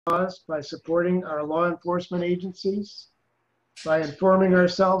laws by supporting our law enforcement agencies, by informing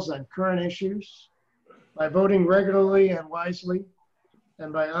ourselves on current issues, by voting regularly and wisely,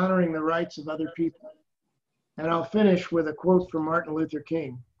 and by honoring the rights of other people. And I'll finish with a quote from Martin Luther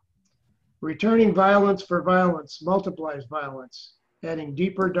King. Returning violence for violence multiplies violence, adding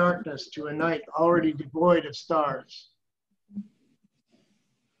deeper darkness to a night already devoid of stars.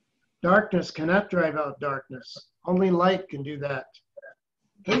 Darkness cannot drive out darkness. Only light can do that.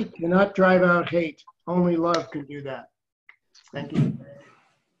 Hate cannot drive out hate. Only love can do that. Thank you.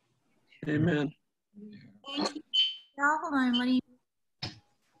 Amen. Thank you. Hold on, let me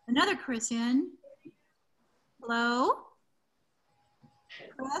another Chris in. Hello?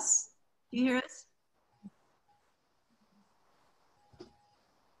 Chris, do you hear us?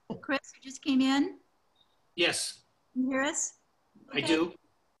 Chris, you just came in? Yes. Can you hear us? Okay. I do.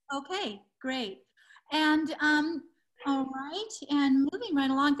 Okay, great. And all right, and moving right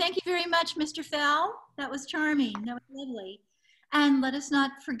along. Thank you very much, Mr. Fell. That was charming. That was lovely. And let us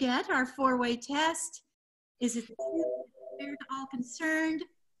not forget our four-way test. Is it fair to all concerned?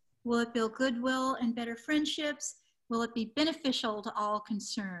 Will it build goodwill and better friendships? Will it be beneficial to all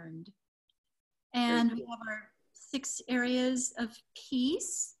concerned? And we have our 6 areas of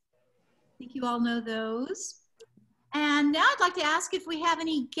peace. I think you all know those. And now I'd like to ask if we have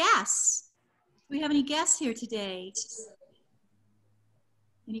any guests. Do we have any guests here today?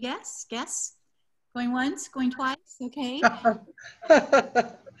 Any guests? Guests? Going once, going twice, okay.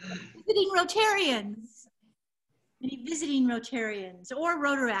 Visiting Rotarians. Any visiting Rotarians or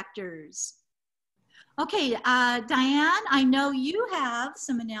Rotaractors? Okay, Diane, I know you have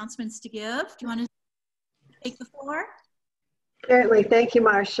some announcements to give. Do you want to take the floor? Certainly, thank you,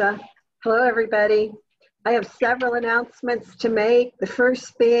 Marcia. Hello, everybody. I have several announcements to make. The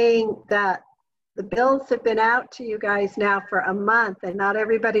first being that the bills have been out to you guys now for a month and not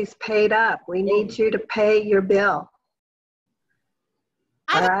everybody's paid up. We need you to pay your bill.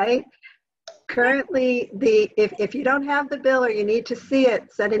 All right? Currently, if you don't have the bill or you need to see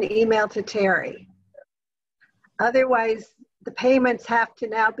it, send an email to Terry. Otherwise, the payments have to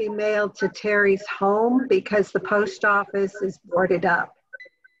now be mailed to Terry's home because the post office is boarded up.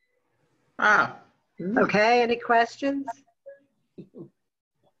 Okay, any questions?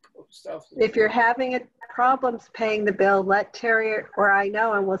 If you're having problems paying the bill, let Terry or I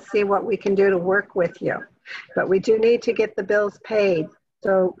know and we'll see what we can do to work with you. But we do need to get the bills paid.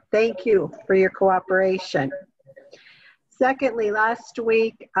 So thank you for your cooperation. Secondly, last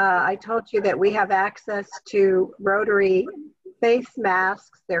week, I told you that we have access to Rotary face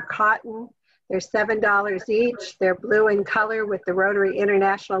masks. They're cotton. They're $7 each. They're blue in color with the Rotary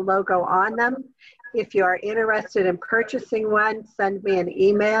International logo on them. If you are interested in purchasing one, send me an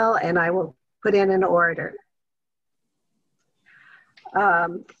email and I will put in an order.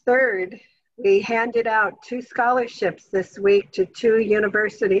 Third, we handed out 2 scholarships this week to 2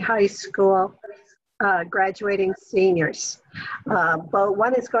 university high school graduating seniors. But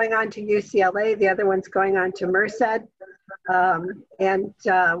one is going on to UCLA, the other one's going on to Merced.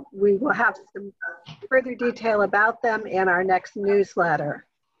 We will have some further detail about them in our next newsletter.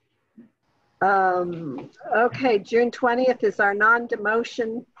 Okay, June 20th is our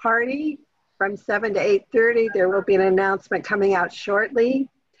non-demotion party from 7 to 8:30. There will be an announcement coming out shortly.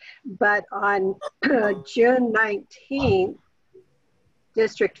 But on June 19th,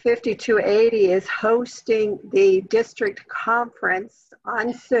 District 5280 is hosting the district conference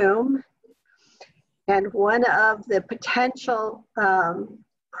on Zoom. And one of the potential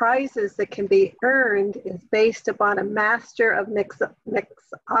prizes that can be earned is based upon a Master of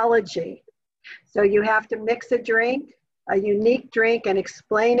Mixology. So you have to mix a drink, a unique drink, and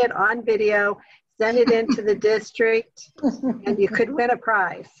explain it on video, send it into the district, and you could win a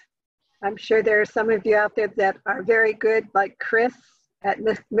prize. I'm sure there are some of you out there that are very good, like Chris, at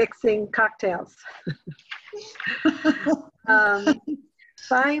mixing cocktails.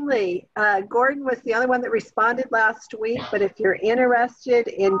 Finally, Gordon was the only one that responded last week, but if you're interested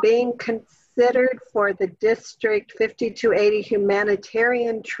in being considered for the District 5280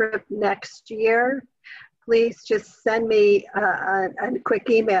 humanitarian trip next year, please just send me a quick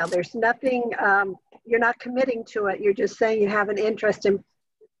email. There's nothing, you're not committing to it, you're just saying you have an interest in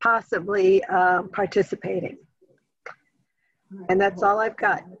possibly participating. And that's all I've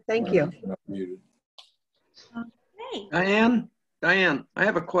got. Thank you. Okay. Diane, I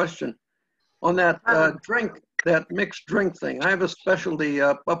have a question. On that drink, that mixed drink thing, I have a specialty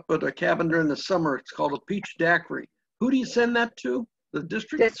up at a cabin during the summer. It's called a peach daiquiri. Who do you send that to? The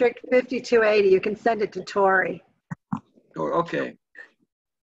district? District 5280. You can send it to Tori. Okay.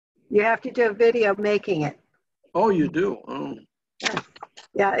 You have to do a video making it. Oh, you do? Oh. Yeah.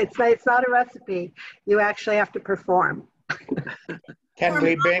 Yeah, it's not a recipe. You actually have to perform. Can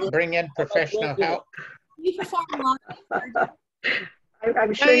we bring in professional help? You perform well.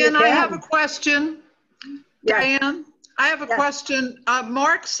 I'm sure you Diane, can. I have a question. Yes. Diane, I have a Yes. question.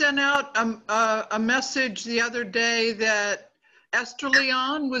 Mark sent out a message the other day that Esther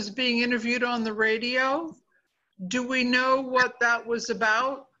Leon was being interviewed on the radio. Do we know what that was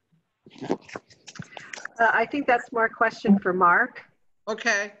about? I think that's more a question for Mark.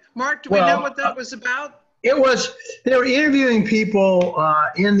 Okay. Mark, do we Well, know what that was about? They were interviewing people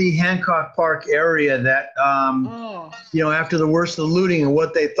in the Hancock Park area that, Oh, after the worst of the looting and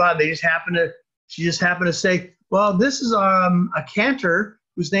what they thought, she just happened to say, well, this is a cantor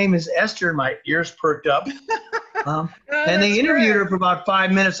whose name is Esther, and my ears perked up. And they interviewed her for about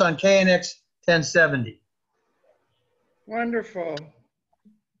 5 minutes on KNX 1070. wonderful.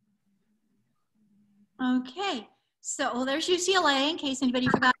 Okay, so well, there's UCLA in case anybody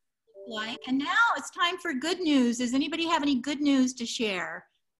forgot. And now it's time for good news. Does anybody have any good news to share?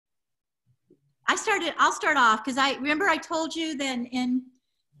 I'll start off because I remember I told you that in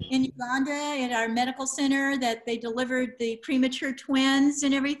Uganda at our medical center that they delivered the premature twins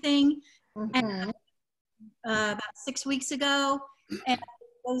and everything and, about 6 weeks ago. And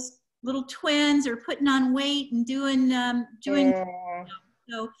those little twins are putting on weight and doing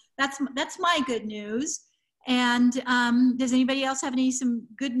so that's my good news. And does anybody else have some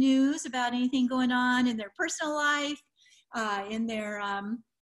good news about anything going on in their personal life, in their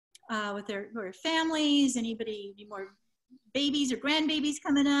with their families? Anybody any more babies or grandbabies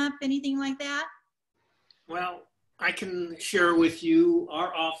coming up? Anything like that? Well, I can share with you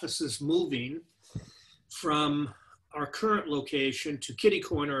our office is moving from our current location to Kitty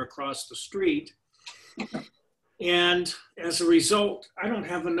Corner across the street. And as a result, I don't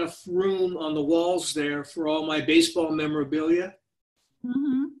have enough room on the walls there for all my baseball memorabilia.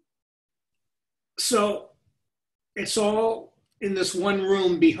 Mm-hmm. So it's all in this one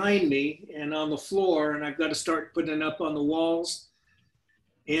room behind me and on the floor, and I've got to start putting it up on the walls.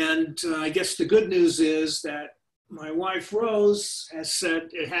 And I guess the good news is that my wife, Rose, has said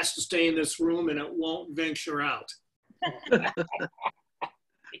it has to stay in this room and it won't venture out.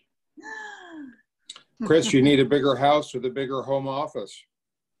 Chris, you need a bigger house with a bigger home office.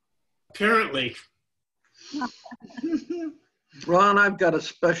 Apparently. Ron, I've got a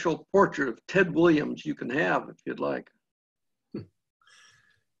special portrait of Ted Williams you can have if you'd like.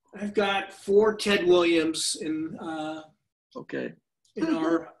 I've got 4 Ted Williams in Okay. in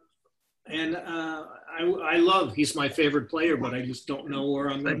our, and I love, he's my favorite player, but I just don't know where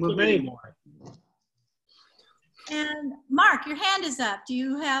I'm going to put him anymore. And Mark, your hand is up. Do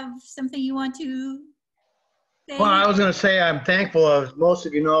you have something you want to say? Well, I was going to say I'm thankful. As most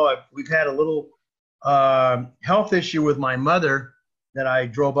of you know, we've had a little health issue with my mother that I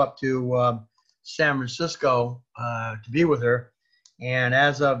drove up to San Francisco to be with her. And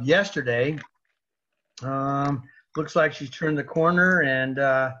as of yesterday, looks like she's turned the corner, and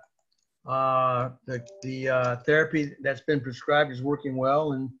the therapy that's been prescribed is working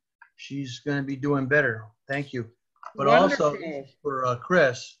well, and she's going to be doing better. Thank you. But Wonderful. Also for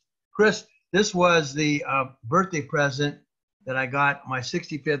Chris. Chris, this was the birthday present that I got my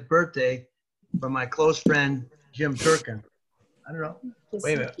 65th birthday from my close friend Jim Turkin. I don't know.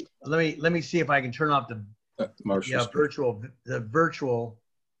 Wait a minute. Let me see if I can turn off the virtual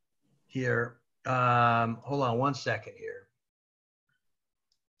here. Hold on 1 second here.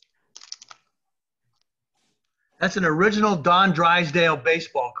 That's an original Don Drysdale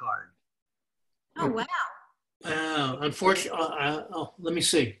baseball card. Oh, wow. Unfortunately, let me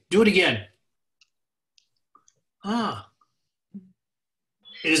see. Do it again.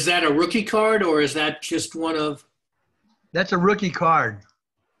 Is that a rookie card or is that just one of? That's a rookie card.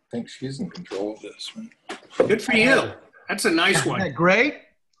 I think she's in control of this one. Good for you. That's a nice one. Isn't that great?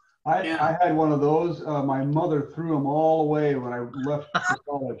 I had one of those. My mother threw them all away when I left for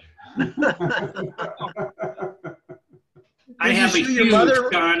college. I have a huge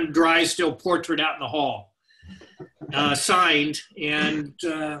Don Drysdale portrait out in the hall, signed. And,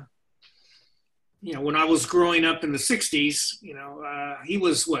 when I was growing up in the 60s, he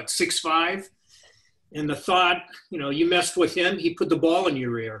was, 6'5"? And the thought, you messed with him, he put the ball in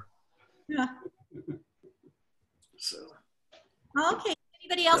your ear. Yeah. So. Okay.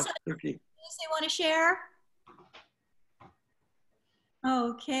 Anybody else have anything they want to share?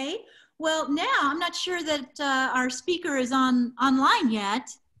 Okay. Well, now I'm not sure that our speaker is online yet.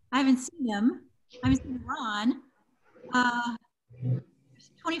 I haven't seen him. I haven't seen Ron.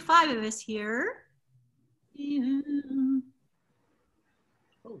 There's 25 of us here. Yeah.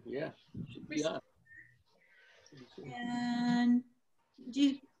 Oh, yeah. Should be on. And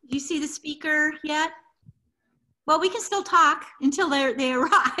Do you see the speaker yet? Well, we can still talk until they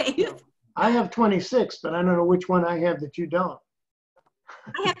arrive. I have 26, but I don't know which one I have that you don't.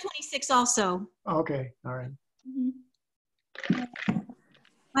 I have 26 also. Okay, all right.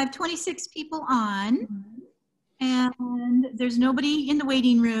 I have 26 people on, and there's nobody in the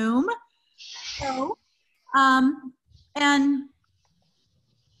waiting room. So, and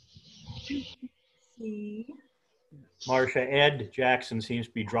let's see. Marcia, Ed Jackson seems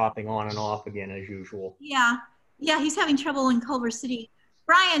to be dropping on and off again as usual. Yeah, he's having trouble in Culver City.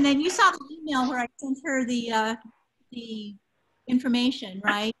 Brian, then you saw the email where I sent her the information,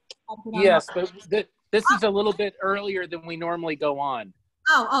 right? Yes, but this is a little bit earlier than we normally go on.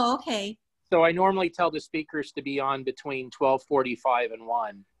 Oh, okay. So I normally tell the speakers to be on between 12:45 and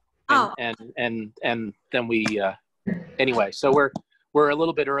 1. And then we anyway, so we're a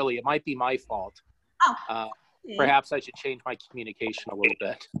little bit early. It might be my fault. Okay. Perhaps I should change my communication a little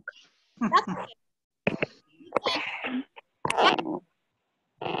bit. That's okay.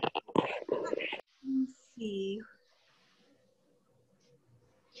 Let's see.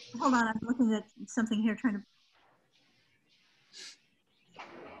 Hold on, I'm looking at something here, trying to.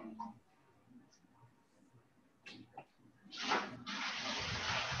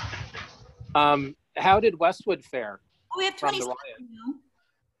 How did Westwood fare? Oh, we have 27 now.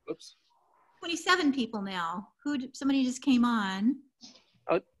 Oops. 27 people now. Somebody just came on.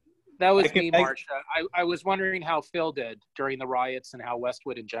 Oh, that was me, Marcia. I was wondering how Phil did during the riots and how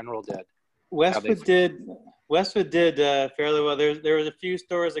Westwood in general did. Westwood did fairly well. There was a few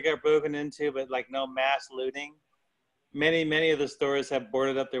stores that got broken into, but like no mass looting. Many of the stores have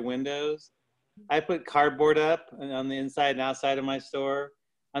boarded up their windows. I put cardboard up on the inside and outside of my store.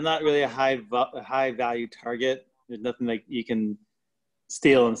 I'm not really a high value target. There's nothing like you can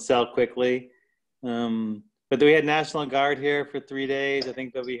steal and sell quickly. But we had National Guard here for 3 days. I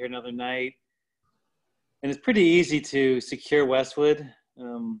think they'll be here another night. And it's pretty easy to secure Westwood.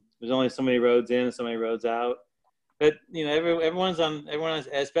 There's only so many roads in and so many roads out. But you know, everyone,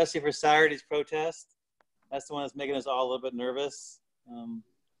 especially for Saturday's protest, that's the one that's making us all a little bit nervous.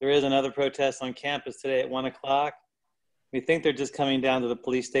 There is another protest on campus today at 1 o'clock. We think they're just coming down to the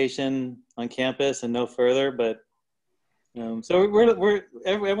police station on campus and no further. But so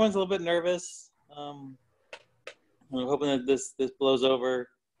everyone's a little bit nervous. We're hoping that this blows over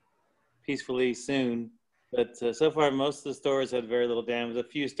peacefully soon. But so far, most of the stores had very little damage. A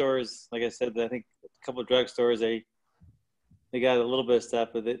few stores, like I said, I think a couple of drugstores, they got a little bit of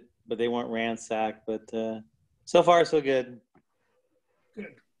stuff with it, but they weren't ransacked. But so far, so good.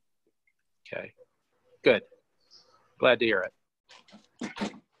 Good. Okay. Good. Glad to hear it.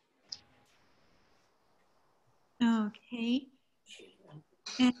 Okay.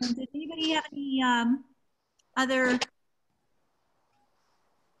 And did anybody have any other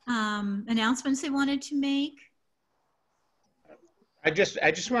announcements they wanted to make? I just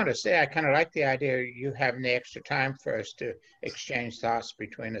want to say I kind of like the idea of you having the extra time for us to exchange thoughts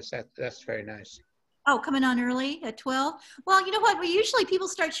between us. That's very nice. Oh, coming on early at 12? Well, you know what? Usually people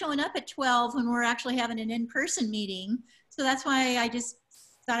start showing up at 12 when we're actually having an in-person meeting. So that's why I just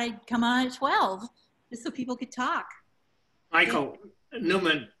thought I'd come on at 12, just so people could talk. Michael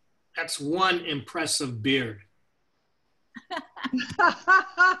Newman, that's one impressive beard.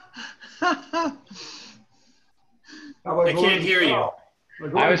 I can't hear you.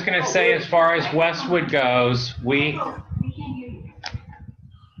 I was going to say, as far as Westwood goes,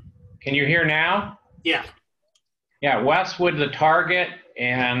 can you hear now? Yeah. Yeah, Westwood, the Target,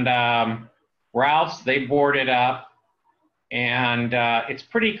 and Ralph's, they boarded up. And it's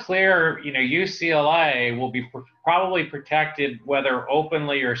pretty clear, you know, UCLA will be probably protected, whether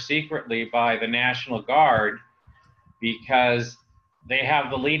openly or secretly, by the National Guard, because they have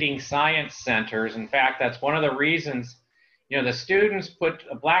the leading science centers. In fact, that's one of the reasons, you know, the students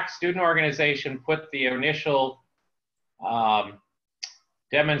a Black student organization put the initial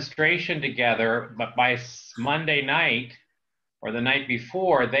demonstration together, but by Monday night or the night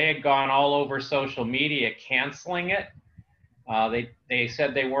before, they had gone all over social media canceling it. They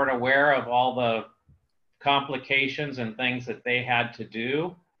said they weren't aware of all the complications and things that they had to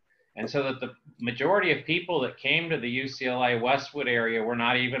do. And so that the majority of people that came to the UCLA Westwood area were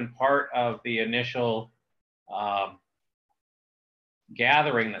not even part of the initial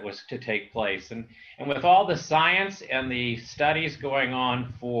gathering that was to take place. And with all the science and the studies going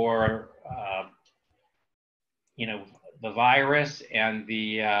on for, you know, the virus and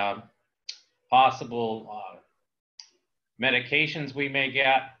the possible medications we may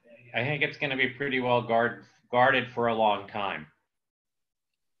get, I think it's going to be pretty well guarded for a long time.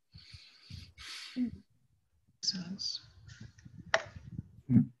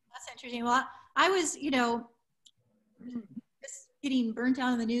 yesterday. Well, I was, you know, just getting burnt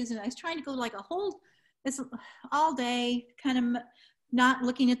out on the news, and I was trying to go like a whole, this all day, kind of not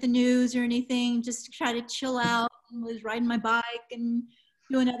looking at the news or anything, just try to chill out. And was riding my bike and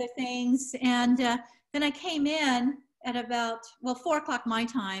doing other things, and then I came in at about, well, 4 o'clock my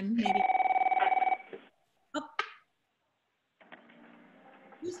time, maybe. Oh.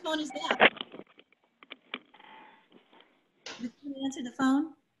 Whose phone is that? Did you answer the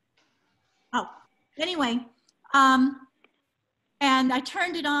phone? Oh, anyway, and I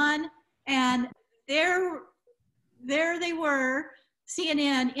turned it on, and there they were,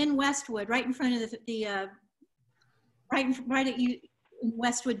 CNN in Westwood, right in front of the right at you in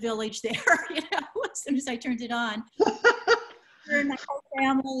Westwood Village there. You know, as soon as I turned it on, and my whole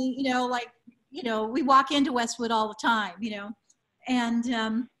family, you know, like, you know, we walk into Westwood all the time, you know, and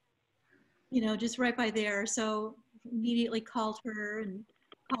you know, just right by there. So immediately called her and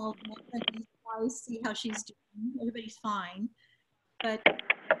called my friend twice, see how she's doing. Everybody's fine, but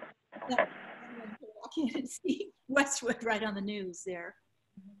yeah, walk in and see Westwood right on the news there.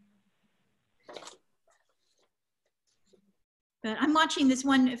 But I'm watching this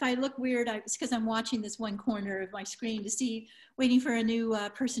one. If I look weird, it's because I'm watching this one corner of my screen to see, waiting for a new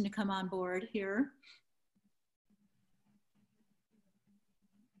person to come on board here.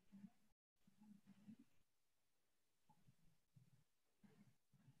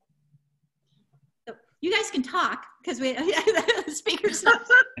 So you guys can talk because the speaker's not.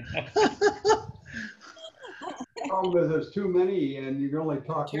 Problem is there's too many and you can only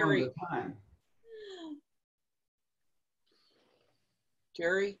talk one at a time.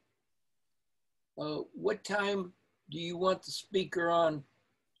 Terry, what time do you want the speaker on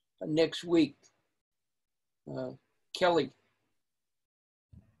next week? Kelly.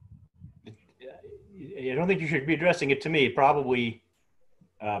 I don't think you should be addressing it to me. Probably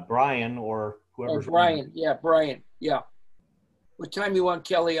Brian or whoever. Oh, Brian. Yeah, Brian. Yeah. What time you want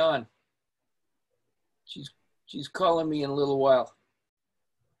Kelly on? She's calling me in a little while.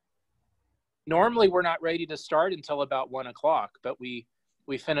 Normally, we're not ready to start until about 1 o'clock, but we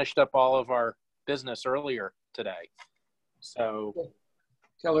finished up all of our business earlier today. So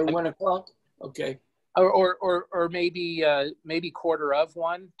tell her 1 o'clock. Okay. Or maybe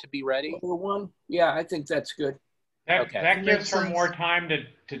 1:15 to be ready. 1? Yeah, I think that's good. That gives her more time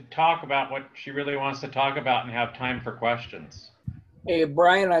to talk about what she really wants to talk about and have time for questions. Hey,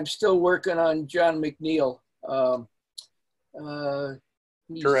 Brian, I'm still working on John McNeil.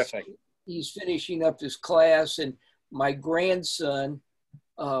 Terrific. He's finishing up his class, and my grandson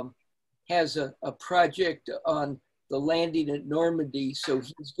has a project on the landing at Normandy, so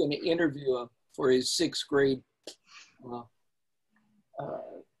he's going to interview him for his 6th grade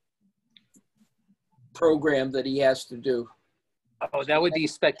program that he has to do. Oh, that would be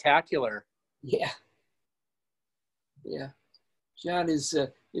spectacular. Yeah. Yeah. John is,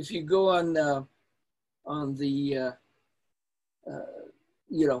 if you go on the,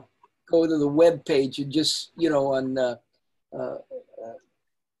 you know, go to the web page and just, you know, on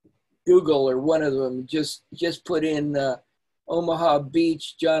Google or one of them, just put in Omaha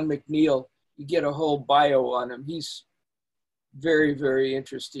Beach, John McNeil. You get a whole bio on him. He's very, very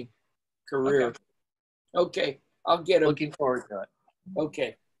interesting career. Okay, I'll get him. Looking forward to it.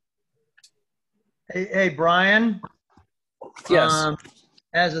 Okay. Hey, Brian. Yes.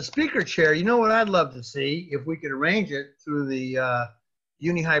 As a speaker chair, you know what I'd love to see if we could arrange it through the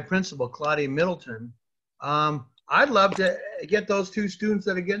Uni High principal, Claudia Middleton. I'd love to get those 2 students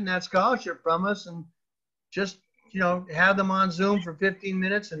that are getting that scholarship from us and just, you know, have them on Zoom for 15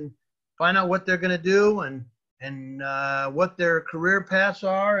 minutes and find out what they're going to do and what their career paths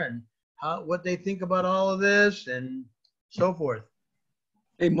are and what they think about all of this and so forth.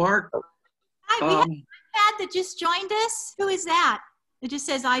 Hey, Mark. Hi, we have an iPad that just joined us. Who is that? It just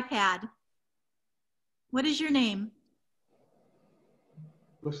says iPad. What is your name?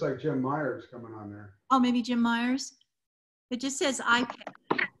 Looks like Jim Myers coming on there. Oh, maybe Jim Myers. It just says iPad.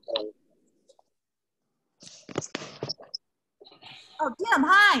 Oh, Jim,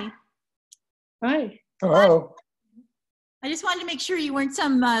 hi. Hi. Hello. I just wanted to make sure you weren't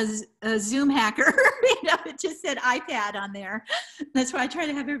some Zoom hacker. You know, it just said iPad on there. That's why I try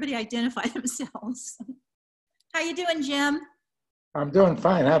to have everybody identify themselves. How you doing, Jim? I'm doing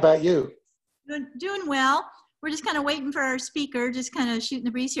fine. How about you? Doing well. We're just kind of waiting for our speaker, just kind of shooting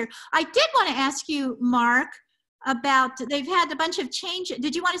the breeze here. I did want to ask you, Mark, about, they've had a bunch of change.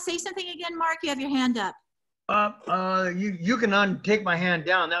 Did you want to say something again, Mark? You have your hand up. You can take my hand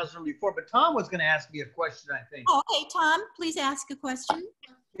down. That was from before, but Tom was going to ask me a question, I think. Oh, okay, Tom, please ask a question.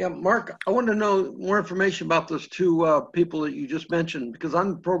 Yeah, Mark, I want to know more information about those two people that you just mentioned, because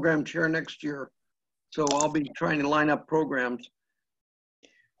I'm the program chair next year. So I'll be trying to line up programs.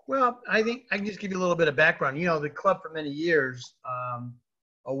 Well, I think I can just give you a little bit of background. You know, the club for many years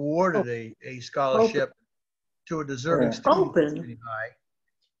awarded a scholarship to a deserving student from junior high.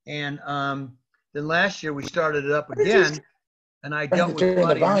 And then last year we started it up again, and I dealt with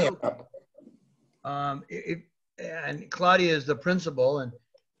Claudia. And Claudia is the principal,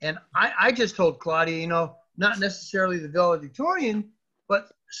 and I just told Claudia, you know, not necessarily the valedictorian,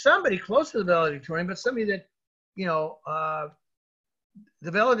 but somebody close to the valedictorian, but somebody that, you know,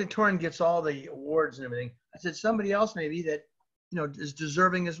 the valedictorian gets all the awards and everything. I said somebody else maybe that, you know, is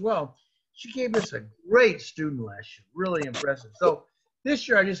deserving as well. She gave us a great student last year, really impressive. So this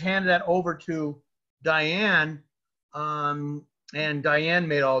year I just handed that over to Diane, and Diane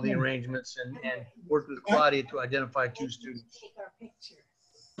made all the arrangements and worked with Claudia to identify two students.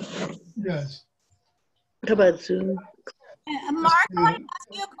 Yes. How about Zoom? Mark, I want to ask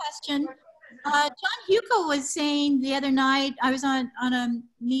you a question. John Hugo was saying the other night, I was on a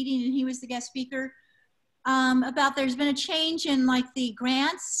meeting and he was the guest speaker, about there's been a change in like the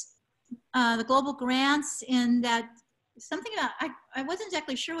grants, the global grants, and that something about, I wasn't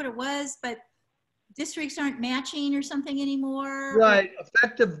exactly sure what it was, but districts aren't matching or something anymore. Right,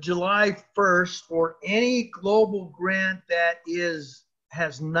 effective July 1st, for any global grant that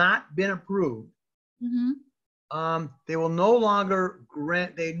has not been approved, they will no longer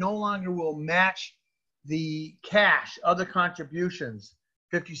grant, they no longer will match the cash, other contributions,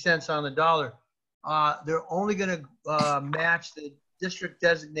 50 cents on the dollar. They're only going to match the district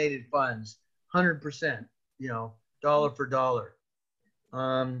designated funds, 100%, you know, dollar for dollar.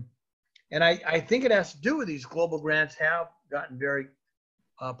 And I think it has to do with these global grants have gotten very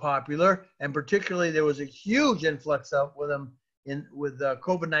popular, and particularly there was a huge influx of with them with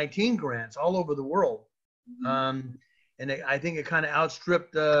COVID-19 grants all over the world. And I think it kind of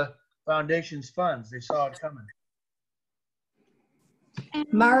outstripped the foundation's funds. They saw it coming.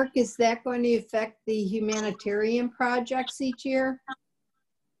 Mark, is that going to affect the humanitarian projects each year?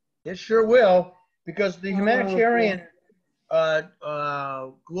 It sure will, because the humanitarian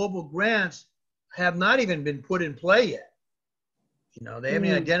global grants have not even been put in play yet. You know, they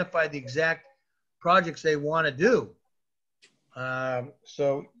haven't identified the exact projects they want to do.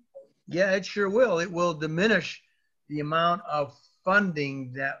 So yeah, it sure will. It will diminish the amount of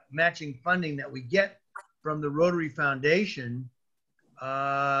funding, that matching funding that we get from the Rotary Foundation,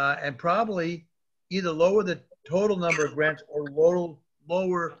 and probably either lower the total number of grants or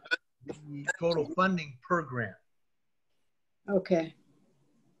lower the total funding per grant. Okay.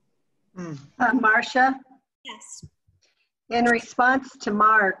 Marcia? Yes. In response to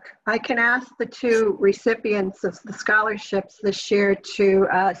Mark, I can ask the two recipients of the scholarships this year to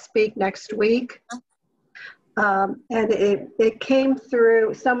speak next week. And it came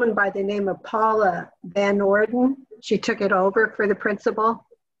through someone by the name of Paula Van Orden. She took it over for the principal.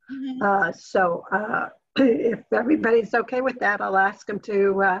 So if everybody's okay with that, I'll ask them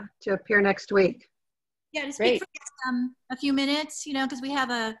to appear next week. Yeah, to speak for a few minutes, you know, because we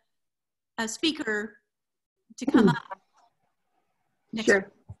have a speaker to come up. Next week.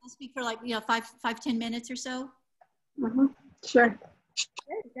 We'll speak for like, you know, 5-10 minutes or so. Sure.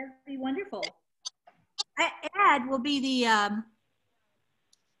 Good, that'd be wonderful. Ed will be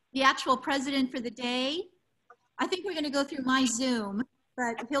the actual president for the day. I think we're going to go through my Zoom,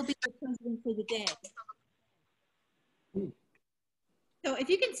 but he'll be the president for the day. So if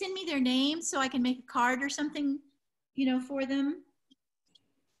you can send me their names so I can make a card or something, you know, for them.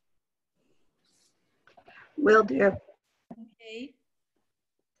 Will do. Okay.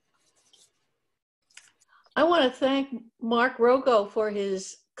 I want to thank Mark Rogo for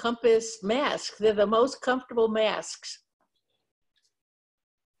his Compass masks. They're the most comfortable masks.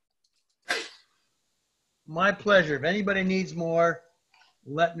 My pleasure. If anybody needs more,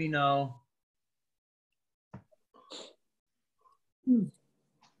 let me know.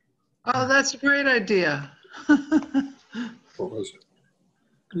 Oh, that's a great idea. What was it?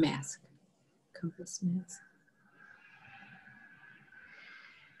 A mask. Compass mask.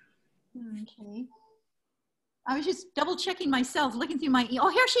 Okay. I was just double checking myself, looking through my, oh,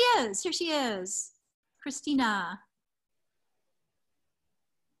 here she is. Here she is. Christina.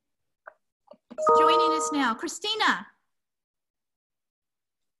 Joining us now. Christina.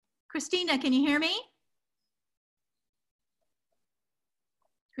 Christina, can you hear me?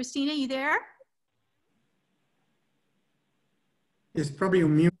 Christina, you there? It's probably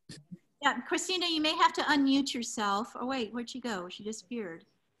on mute. Yeah, Christina, you may have to unmute yourself. Oh, wait, where'd she go? She disappeared.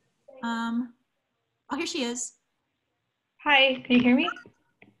 Oh, here she is. Hi, can you hear me?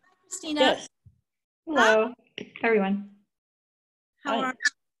 Christina. Yes. Hello, everyone. How are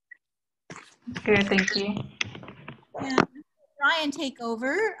Good, thank you. and Brian take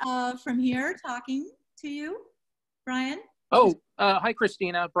over from here talking to you? Brian? Oh, hi,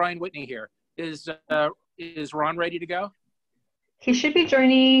 Christina. Brian Whitney here. Is Ron ready to go? He should be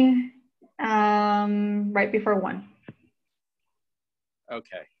joining right before 1.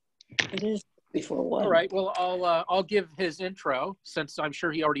 Okay. It is before 1. All right. Well, I'll give his intro since I'm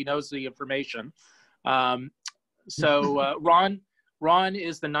sure he already knows the information. Ron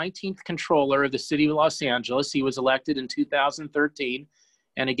is the 19th controller of the city of Los Angeles. He was elected in 2013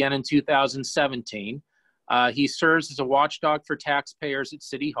 and again in 2017. He serves as a watchdog for taxpayers at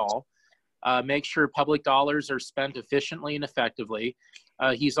City Hall, make sure public dollars are spent efficiently and effectively.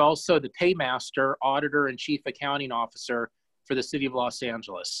 He's also the paymaster, auditor, and chief accounting officer for the city of Los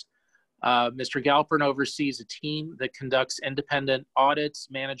Angeles. Mr. Galperin oversees a team that conducts independent audits,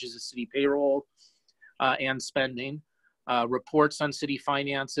 manages the city payroll and spending, reports on city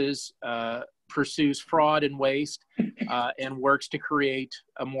finances, pursues fraud and waste, and works to create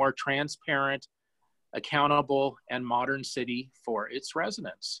a more transparent, accountable, and modern city for its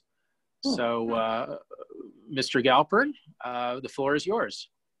residents. So, Mr. Galperin, the floor is yours.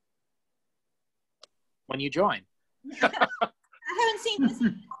 When you join. I haven't seen this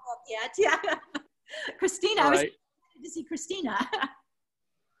yet. Yeah. Christina, I was excited to see Christina.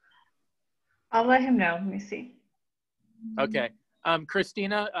 I'll let him know. Let me see. Okay.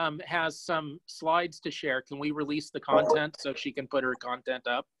 Christina has some slides to share. Can we release the content so she can put her content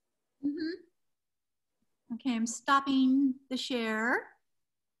up? Mm-hmm. Okay, I'm stopping the share.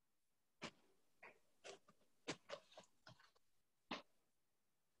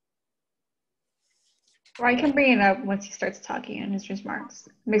 Or I can bring it up once he starts talking in his remarks.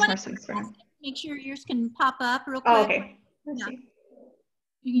 It makes more sense for him. Make sure yours can pop up real quick. Oh, okay. Let's see.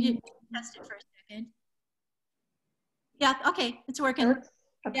 You can test it for a second. Yeah, okay, it's working.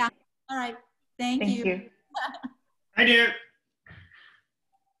 Okay. Yeah, all right. Thank you. Hi, dear.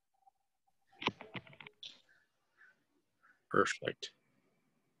 Perfect.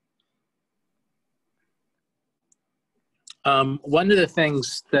 One of the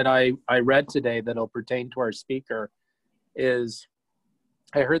things that I read today that'll pertain to our speaker is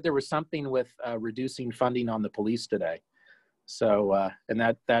I heard there was something with reducing funding on the police today. So, and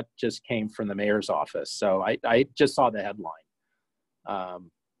that just came from the mayor's office. So I just saw the headline.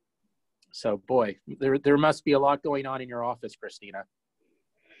 So boy, there must be a lot going on in your office, Christina.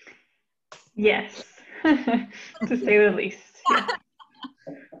 Yes, to say the least. Yeah.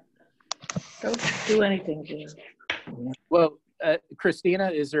 Don't do anything, Jim. Well, Christina,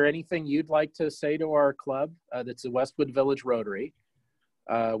 is there anything you'd like to say to our club that's the Westwood Village Rotary?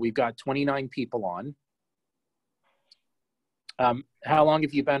 We've got 29 people on. How long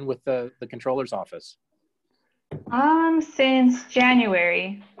have you been with the controller's office? Since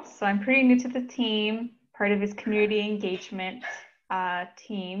January. So I'm pretty new to the team, part of his community engagement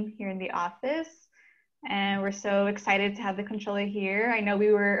team here in the office. And we're so excited to have the controller here. I know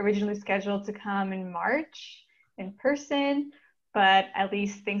we were originally scheduled to come in March in person, but at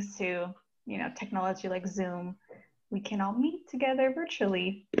least thanks to, technology like Zoom, we can all meet together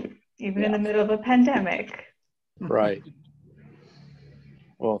virtually, even in the middle of a pandemic. Right.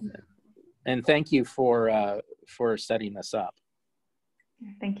 Well, and thank you for setting this up.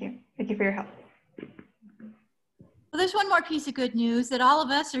 Thank you. Thank you for your help. Well, there's one more piece of good news, that all of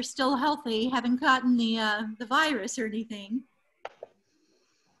us are still healthy, haven't gotten the virus or anything.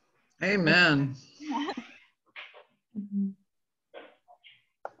 Amen.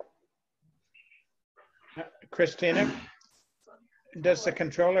 Christina, does the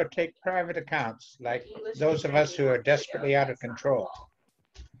controller take private accounts, like those of us who are desperately out of control?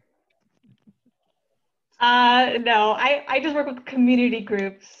 No, I just work with community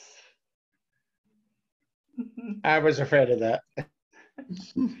groups. I was afraid of that. But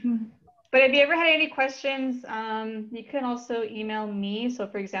if you ever had any questions, you can also email me. So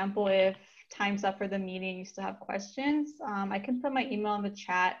for example, if time's up for the meeting, you still have questions, I can put my email in the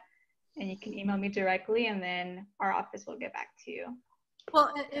chat and you can email me directly and then our office will get back to you.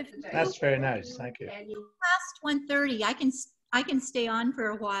 Well, That's very nice. Thank you. Past 1:30, I can stay on for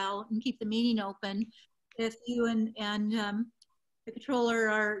a while and keep the meeting open if you and the controller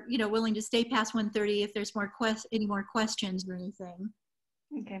are willing to stay past 1:30 if there's any more questions or anything.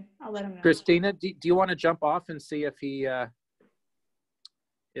 Okay, I'll let him know. Christina, do you want to jump off and see if he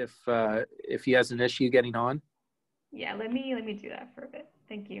has an issue getting on? Yeah, let me do that for a bit.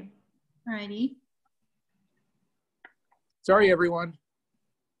 Thank you. All righty. Sorry, everyone.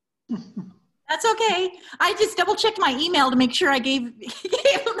 That's okay. I just double checked my email to make sure I gave him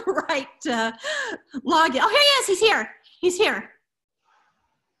the right login. Oh, here he is. He's here. He's here.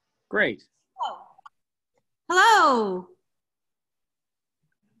 Great. Hello.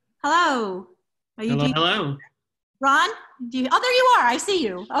 Hello. Are you Hello. Ron? Oh, there you are. I see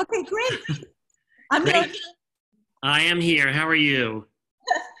you. Okay, great. I'm Great. good. I am here. How are you?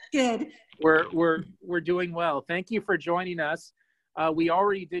 Good. We're doing well. Thank you for joining us. We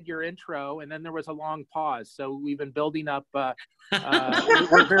already did your intro, and then there was a long pause. So we've been building up.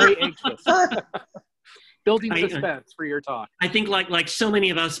 We're very anxious. Building suspense for your talk. I think like so many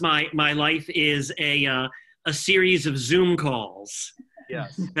of us, my life is a series of Zoom calls.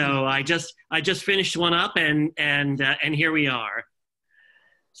 Yes. So I just finished one up, and here we are.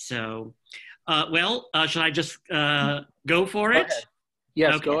 So, should I just go for it? Go ahead.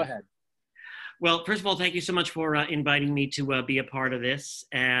 Yes, okay. Go ahead. Well, first of all, thank you so much for inviting me to be a part of this,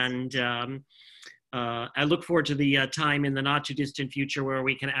 and I look forward to the time in the not too distant future where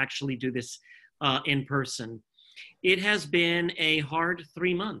we can actually do this in person. It has been a hard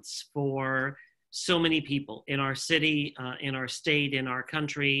 3 months for so many people in our city, in our state, in our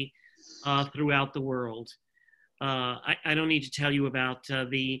country, throughout the world. I don't need to tell you about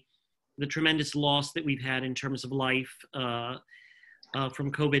the tremendous loss that we've had in terms of life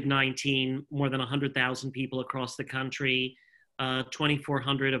from COVID-19, more than 100,000 people across the country,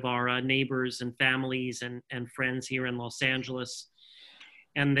 2,400 of our neighbors and families and friends here in Los Angeles.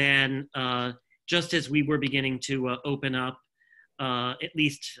 And then just as we were beginning to open up, at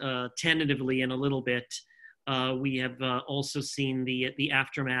least tentatively in a little bit, we have also seen the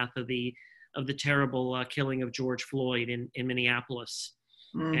aftermath of the terrible killing of George Floyd in Minneapolis.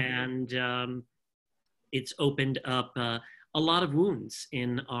 And it's opened up a lot of wounds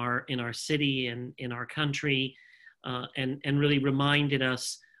in our city and in our country, and really reminded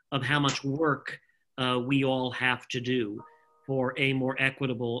us of how much work we all have to do for a more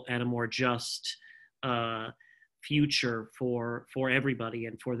equitable and a more just future for everybody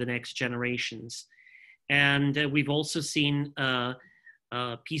and for the next generations. And we've also seen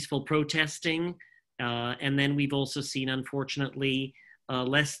peaceful protesting, and then we've also seen, unfortunately,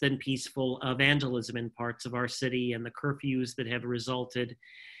 less than peaceful vandalism in parts of our city and the curfews that have resulted.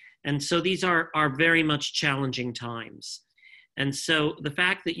 And so these are very much challenging times. And so the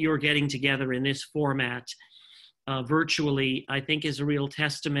fact that you're getting together in this format virtually, I think is a real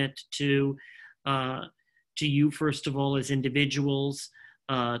testament to you, first of all, as individuals,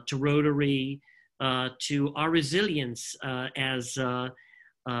 to Rotary, to our resilience as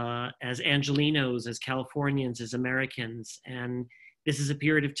Angelenos, as Californians, as Americans. And this is a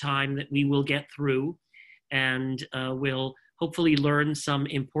period of time that we will get through, and will hopefully learn some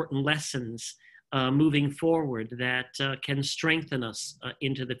important lessons moving forward that can strengthen us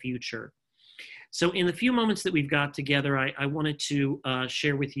into the future. So in the few moments that we've got together, I wanted to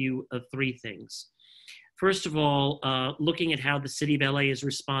share with you 3 things. First of all, looking at how the city of LA is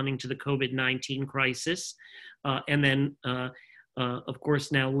responding to the COVID-19 crisis, and then, of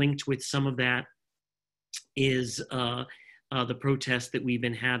course, now linked with some of that is the protest that we've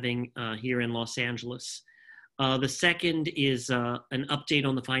been having here in Los Angeles. The second is an update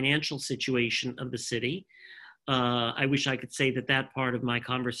on the financial situation of the city. I wish I could say that part of my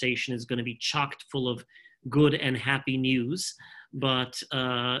conversation is going to be chocked full of good and happy news, but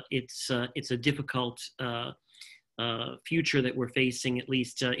it's a difficult future that we're facing, at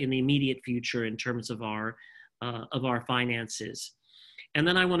least in the immediate future, in terms of our finances. And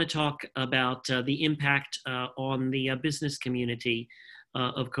then I want to talk about the impact on the business community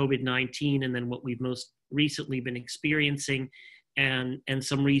of COVID-19, and then what we've most recently been experiencing, and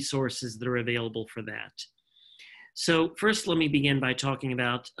some resources that are available for that. So first, let me begin by talking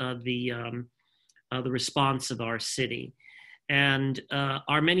about the response of our city. And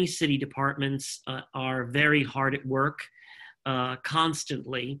our many city departments are very hard at work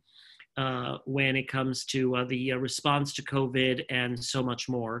constantly when it comes to the response to COVID and so much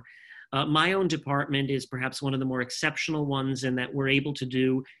more. My own department is perhaps one of the more exceptional ones in that we're able to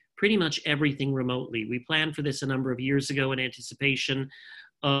do pretty much everything remotely. We planned for this a number of years ago in anticipation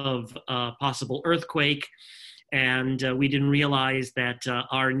of a possible earthquake, and we didn't realize that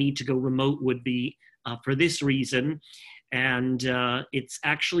our need to go remote would be for this reason. And it's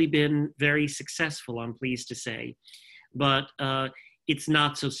actually been very successful, I'm pleased to say. But it's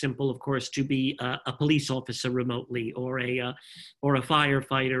not so simple, of course, to be a police officer remotely, or a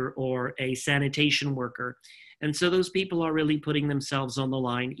firefighter, or a sanitation worker. And so those people are really putting themselves on the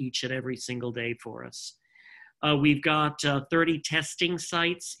line each and every single day for us. We've got 30 testing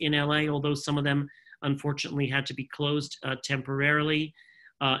sites in LA, although some of them unfortunately had to be closed temporarily.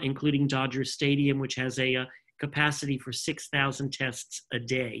 including Dodger Stadium, which has a capacity for 6,000 tests a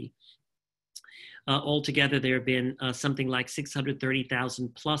day. Altogether, there have been something like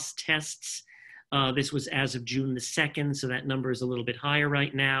 630,000 plus tests. This was as of June the 2nd, so that number is a little bit higher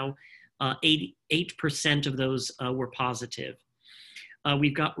right now. 88% of those were positive.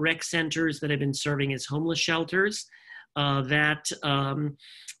 We've got rec centers that have been serving as homeless shelters. That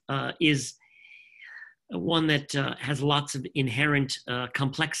is one that has lots of inherent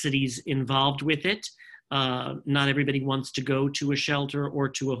complexities involved with it. Not everybody wants to go to a shelter or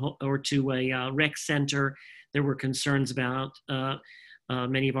to a rec center. There were concerns about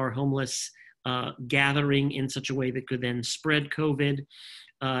many of our homeless gathering in such a way that could then spread COVID.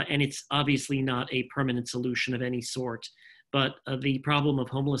 And it's obviously not a permanent solution of any sort. But the problem of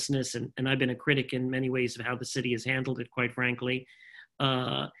homelessness, and I've been a critic in many ways of how the city has handled it, quite frankly,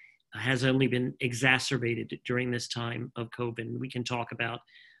 has only been exacerbated during this time of COVID. We can talk about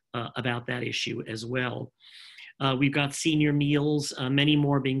that issue as well. We've got senior meals, many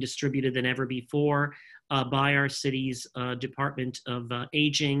more being distributed than ever before by our city's Department of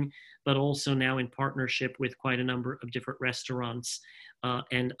Aging, but also now in partnership with quite a number of different restaurants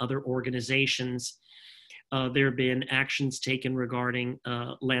and other organizations. There have been actions taken regarding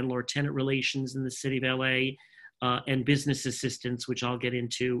landlord-tenant relations in the city of LA and business assistance, which I'll get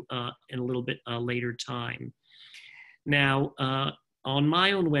into in a little bit later time. Now, on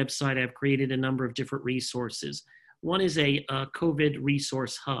my own website, I've created a number of different resources. One is a COVID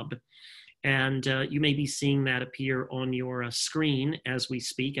resource hub, and you may be seeing that appear on your screen as we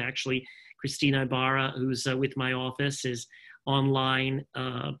speak. Actually, Christina Ibarra, who's with my office, is online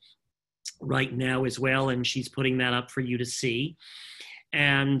right now as well, and she's putting that up for you to see.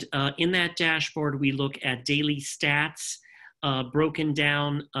 And in that dashboard, we look at daily stats broken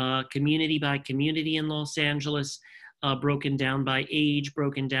down community by community in Los Angeles, broken down by age,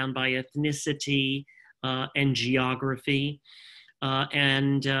 broken down by ethnicity and geography.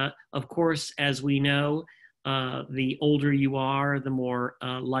 And of course, as we know, the older you are, the more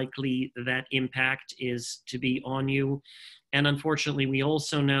likely that impact is to be on you. And unfortunately, we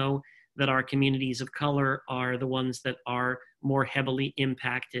also know that our communities of color are the ones that are more heavily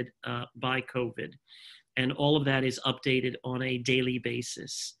impacted by COVID. And all of that is updated on a daily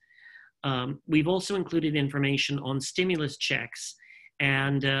basis. We've also included information on stimulus checks.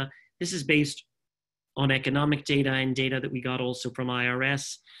 And this is based on economic data and data that we got also from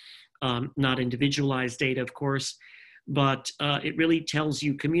IRS, not individualized data, of course, but it really tells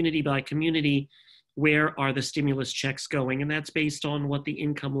you community by community where are the stimulus checks going, and that's based on what the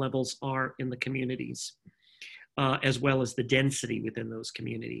income levels are in the communities, as well as the density within those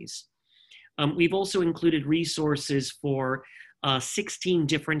communities. We've also included resources for 16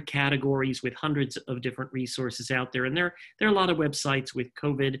 different categories with hundreds of different resources out there, and there are a lot of websites with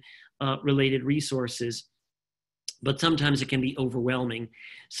COVID related resources, but sometimes it can be overwhelming.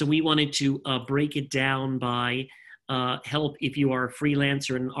 So we wanted to break it down by help if you are a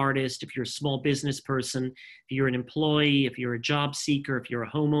freelancer, an artist, if you're a small business person, if you're an employee, if you're a job seeker, if you're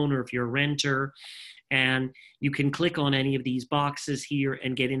a homeowner, if you're a renter. And you can click on any of these boxes here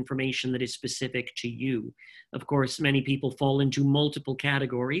and get information that is specific to you. Of course, many people fall into multiple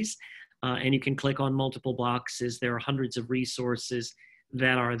categories, and you can click on multiple boxes. There are hundreds of resources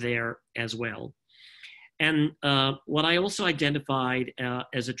that are there as well. And what I also identified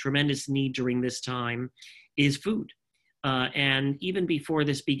as a tremendous need during this time is food. And even before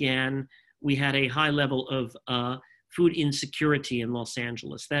this began, we had a high level of food insecurity in Los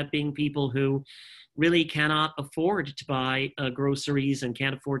Angeles, that being people who really cannot afford to buy groceries and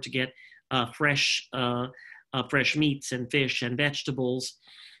can't afford to get fresh meats and fish and vegetables.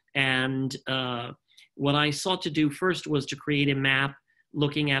 And what I sought to do first was to create a map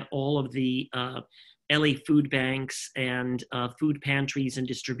looking at all of the LA food banks and food pantries and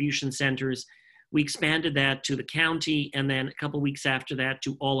distribution centers. We expanded that to the county, and then a couple weeks after that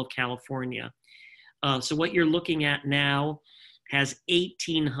to all of California. So what you're looking at now has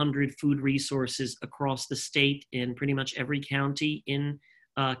 1,800 food resources across the state in pretty much every county in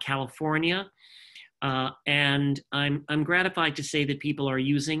California. And I'm gratified to say that people are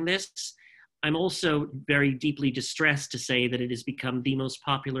using this. I'm also very deeply distressed to say that it has become the most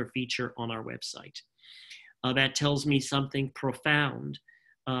popular feature on our website. That tells me something profound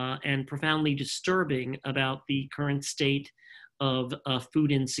and profoundly disturbing about the current state of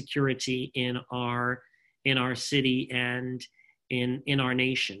food insecurity in our city and in our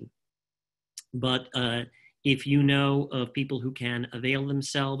nation. But if you know of people who can avail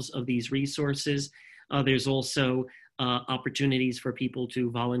themselves of these resources, there's also opportunities for people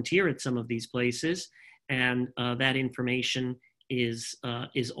to volunteer at some of these places, and that information is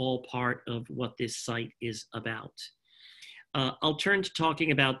all part of what this site is about. I'll turn to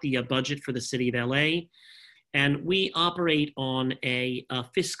talking about the budget for the City of LA. And we operate on a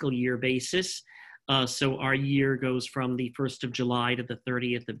fiscal year basis. So our year goes from the 1st of July to the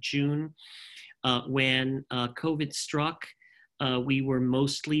 30th of June. When COVID struck, we were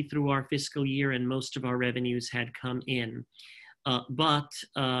mostly through our fiscal year and most of our revenues had come in. But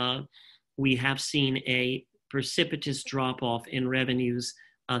we have seen a precipitous drop-off in revenues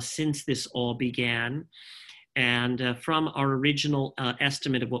since this all began. And from our original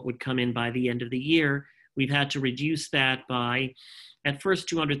estimate of what would come in by the end of the year, we've had to reduce that by, at first,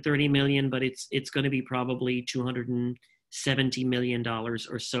 $230 million, but it's going to be probably $270 million or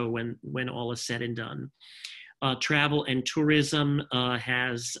so when all is said and done. Travel and tourism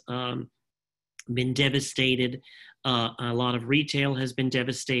has been devastated. A lot of retail has been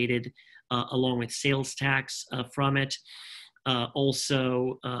devastated, along with sales tax from it.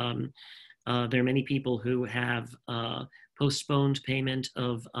 Also, there are many people who have postponed payment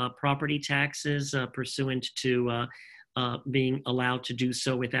of property taxes pursuant to being allowed to do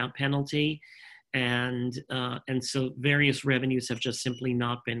so without penalty. And so various revenues have just simply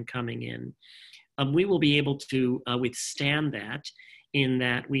not been coming in. We will be able to withstand that in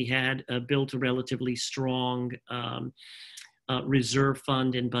that we had built a relatively strong reserve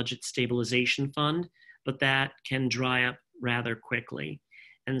fund and budget stabilization fund, but that can dry up rather quickly.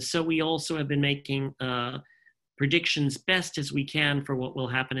 And so we also have been making predictions best as we can for what will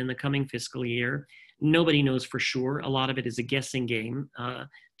happen in the coming fiscal year. Nobody knows for sure. A lot of it is a guessing game,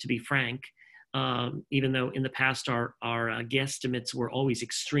 to be frank, even though in the past our guesstimates were always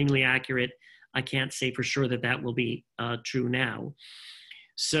extremely accurate. I can't say for sure that that will be true now.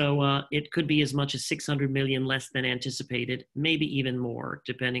 So it could be as much as 600 million less than anticipated, maybe even more,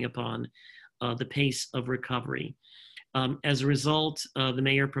 depending upon the pace of recovery. As a result, the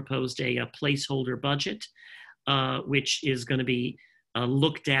mayor proposed a placeholder budget, which is going to be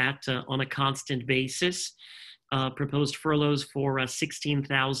looked at on a constant basis. Proposed furloughs for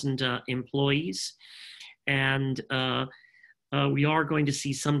 16,000 employees. And we are going to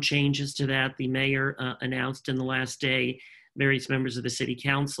see some changes to that. The mayor announced in the last day, various members of the city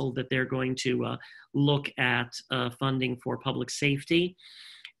council, that they're going to look at funding for public safety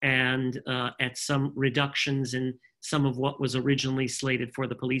and at some reductions in some of what was originally slated for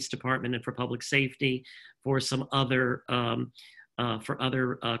the police department and for public safety, for some other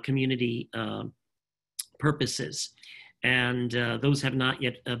community purposes. And those have not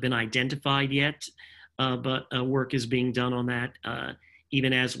yet been identified yet, but work is being done on that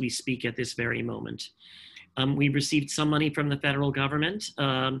even as we speak at this very moment. We received some money from the federal government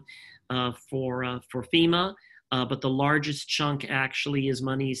for FEMA, but the largest chunk actually is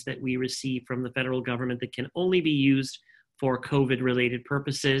monies that we receive from the federal government that can only be used for COVID-related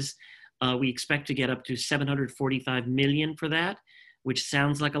purposes. We expect to get up to $745 million for that, which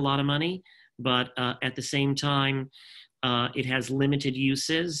sounds like a lot of money, but at the same time, it has limited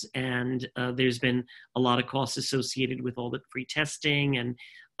uses, and there's been a lot of costs associated with all the free testing and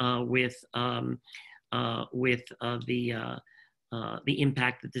with the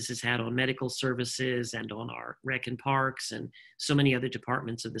impact that this has had on medical services and on our rec and parks and so many other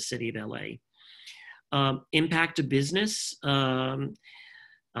departments of the city of LA. Impact to business. I'm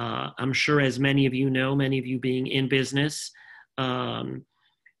sure, as many of you know, many of you being in business,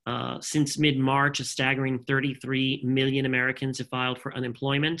 since mid-March, a staggering 33 million Americans have filed for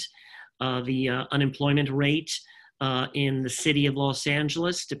unemployment. The unemployment rate in the city of Los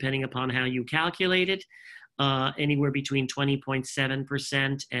Angeles, depending upon how you calculate it, anywhere between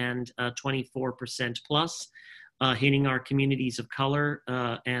 20.7% and 24% plus, hitting our communities of color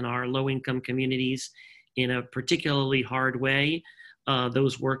and our low-income communities in a particularly hard way.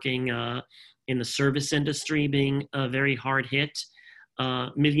 Those working in the service industry being very hard hit.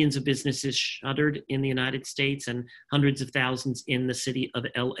 Millions of businesses shuttered in the United States and hundreds of thousands in the city of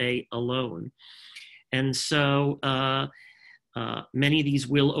LA alone. And so many of these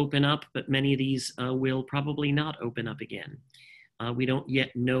will open up, but many of these will probably not open up again. We don't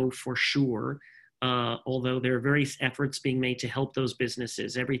yet know for sure, although there are various efforts being made to help those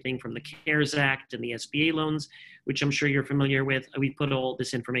businesses, everything from the CARES Act and the SBA loans, which I'm sure you're familiar with. We put all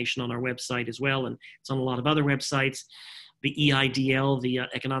this information on our website as well, and it's on a lot of other websites. The EIDL, the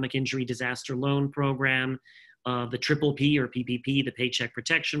Economic Injury Disaster Loan Program, the PPP or PPP, the Paycheck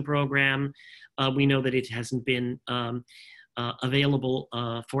Protection Program. We know that it hasn't been available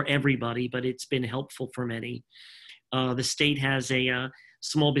for everybody, but it's been helpful for many. The state has a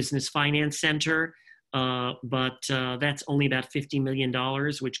small business finance center, but that's only about $50 million,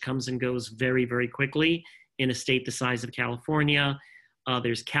 which comes and goes very, very quickly in a state the size of California.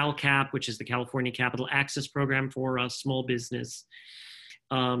 There's CalCap, which is the California Capital Access Program for small business.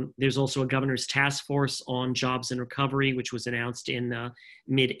 There's also a governor's task force on jobs and recovery, which was announced in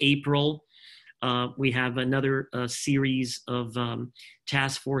mid-April. We have another series of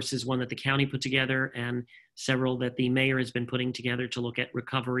task forces, one that the county put together and several that the mayor has been putting together to look at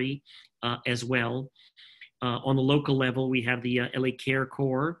recovery as well. On the local level, we have the LA Care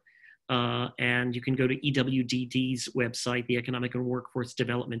Corps, and you can go to EWDD's website, the Economic and Workforce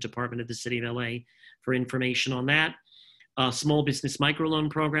Development Department of the City of LA, for information on that. Small Business Microloan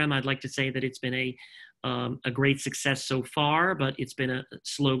Program, I'd like to say that it's been a great success so far, but it's been a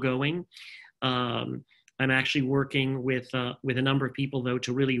slow going. I'm actually working with a number of people, though,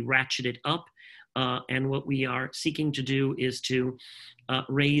 to really ratchet it up. And what we are seeking to do is to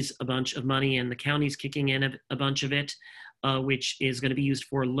raise a bunch of money, and the county's kicking in a bunch of it, which is going to be used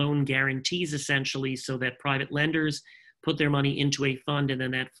for loan guarantees, essentially, so that private lenders put their money into a fund, and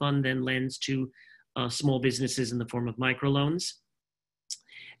then that fund then lends to small businesses in the form of microloans.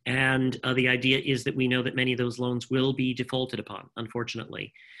 And the idea is that we know that many of those loans will be defaulted upon,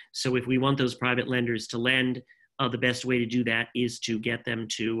 unfortunately. So if we want those private lenders to lend, the best way to do that is to get them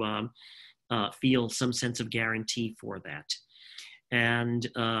to feel some sense of guarantee for that. And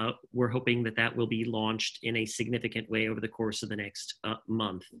we're hoping that that will be launched in a significant way over the course of the next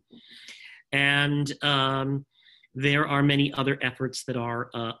month. And there are many other efforts that are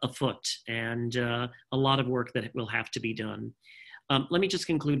afoot, and a lot of work that will have to be done. Let me just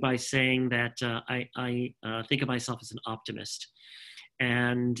conclude by saying that I think of myself as an optimist.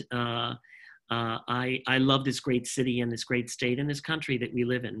 And I love this great city and this great state and this country that we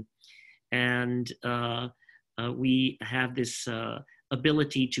live in. And we have this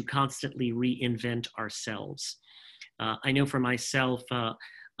ability to constantly reinvent ourselves. I know for myself,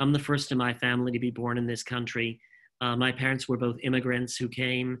 I'm the first in my family to be born in this country. My parents were both immigrants who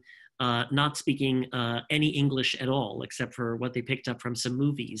came not speaking any English at all, except for what they picked up from some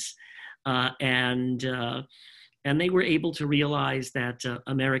movies. And they were able to realize that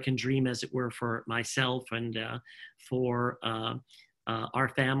American dream, as it were, for myself and for our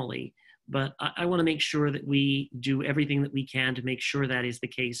family. But I want to make sure that we do everything that we can to make sure that is the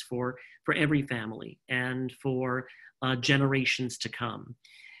case for every family and for generations to come.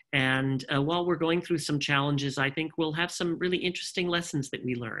 And while we're going through some challenges, I think we'll have some really interesting lessons that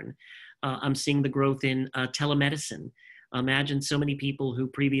we learn. I'm seeing the growth in telemedicine. Imagine so many people who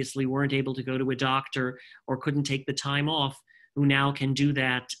previously weren't able to go to a doctor or couldn't take the time off, who now can do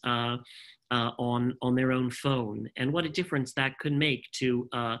that on their own phone, and what a difference that could make to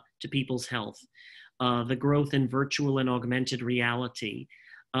people's health. The growth in virtual and augmented reality,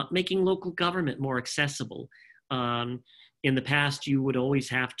 making local government more accessible. In the past, you would always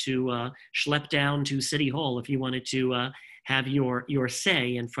have to schlep down to City Hall if you wanted to have your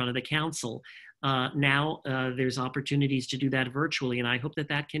say in front of the council. Now there's opportunities to do that virtually, and I hope that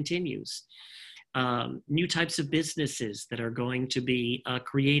that continues. New types of businesses that are going to be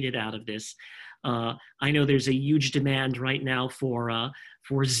created out of this. I know there's a huge demand right now for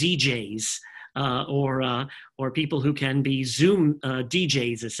ZJs or people who can be Zoom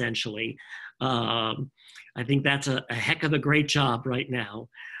DJs, essentially. I think that's a heck of a great job right now.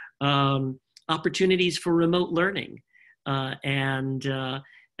 Opportunities for remote learning. And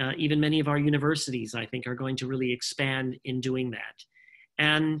even many of our universities, I think, are going to really expand in doing that.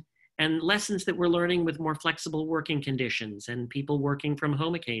 And lessons that we're learning with more flexible working conditions and people working from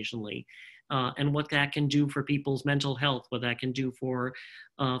home occasionally, and what that can do for people's mental health, what that can do for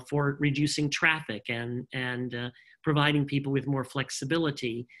reducing traffic and providing people with more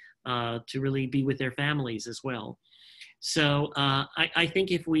flexibility to really be with their families as well. So I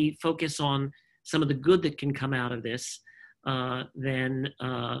think if we focus on some of the good that can come out of this, then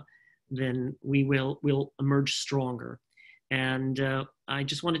we'll emerge stronger. And I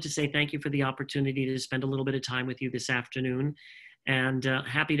just wanted to say thank you for the opportunity to spend a little bit of time with you this afternoon, and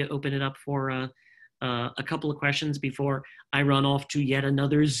happy to open it up for a couple of questions before I run off to yet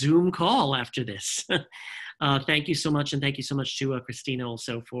another Zoom call after this. Thank you so much, and thank you so much to Christina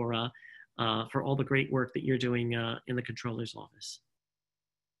also for all the great work that you're doing in the Controller's office.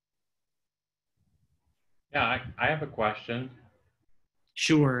 Yeah, I have a question.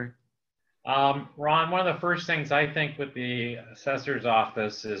 Sure. Ron, one of the first things I think with the assessor's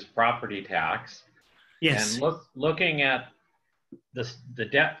office is property tax. Yes. And looking at the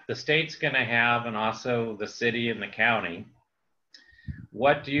debt the state's going to have, and also the city and the county,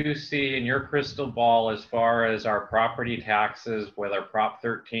 what do you see in your crystal ball as far as our property taxes, whether Prop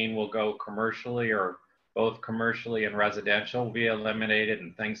 13 will go commercially or both commercially and residential will be eliminated,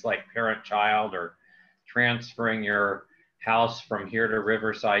 and things like parent-child or transferring your house from here to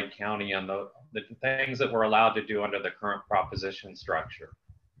Riverside County and the things that we're allowed to do under the current proposition structure?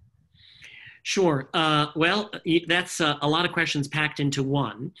 Sure. Well, that's a lot of questions packed into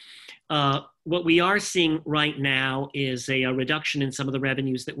one. What we are seeing right now is a reduction in some of the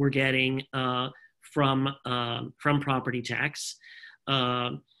revenues that we're getting from property tax.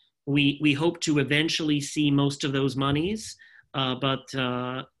 We hope to eventually see most of those monies, but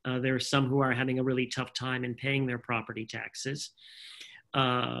there are some who are having a really tough time in paying their property taxes.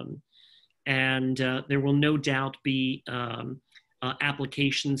 And there will no doubt be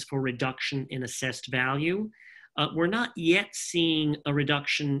applications for reduction in assessed value. We're not yet seeing a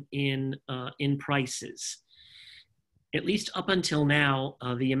reduction in prices. At least up until now,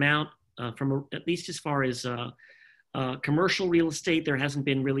 the amount at least as far as commercial real estate, there hasn't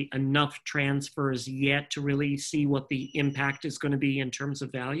been really enough transfers yet to really see what the impact is going to be in terms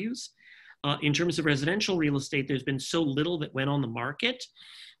of values. In terms of residential real estate, there's been so little that went on the market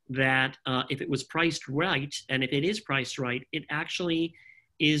that if it was priced right, and if it is priced right, it actually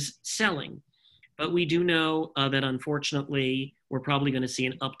is selling. But we do know that unfortunately, we're probably going to see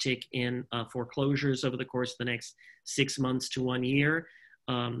an uptick in foreclosures over the course of the next 6 months to 1 year.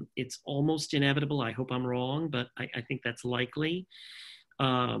 It's almost inevitable. I hope I'm wrong, but I think that's likely.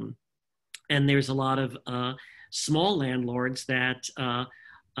 And there's a lot of small landlords that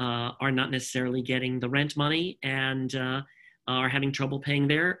are not necessarily getting the rent money and are having trouble paying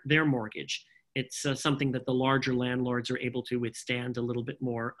their mortgage. It's something that the larger landlords are able to withstand a little bit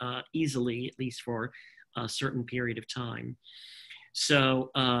more easily, at least for a certain period of time.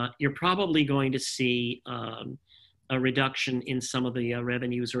 So you're probably going to see a reduction in some of the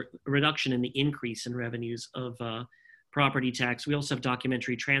revenues, or a reduction in the increase in revenues of property tax. We also have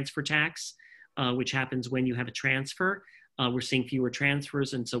documentary transfer tax, which happens when you have a transfer. We're seeing fewer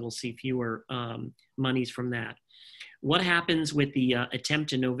transfers, and so we'll see fewer monies from that. What happens with the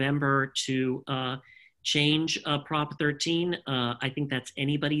attempt in November to change Prop 13? I think that's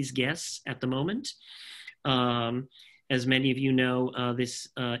anybody's guess at the moment. As many of you know, this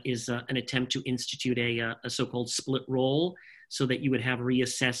is an attempt to institute a so-called split roll, so that you would have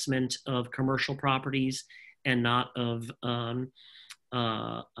reassessment of commercial properties and not of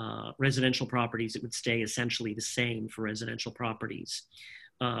residential properties. It would stay essentially the same for residential properties.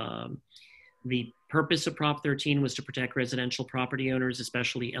 The purpose of Prop 13 was to protect residential property owners,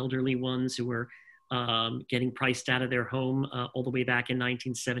 especially elderly ones who were getting priced out of their home all the way back in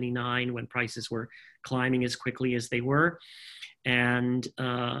 1979, when prices were climbing as quickly as they were. And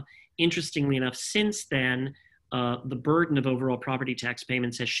interestingly enough, since then, the burden of overall property tax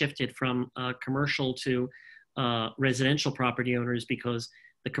payments has shifted from commercial to residential property owners, because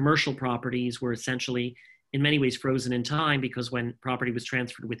the commercial properties were essentially in many ways frozen in time, because when property was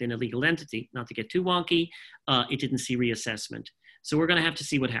transferred within a legal entity, not to get too wonky, it didn't see reassessment. So we're going to have to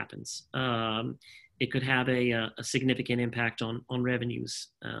see what happens. It could have a significant impact on revenues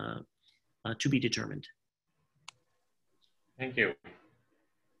to be determined. Thank you.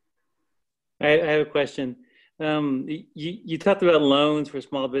 I have a question. You talked about loans for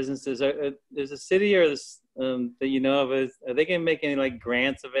small businesses. There's a city or this, that you know of, are they going to make any like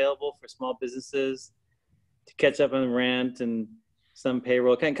grants available for small businesses to catch up on rent and some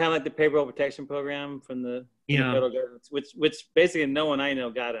payroll, kind of like the payroll protection program from the federal government, which basically no one I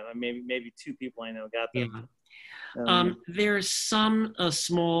know got it. Maybe two people I know got them. Yeah. There's some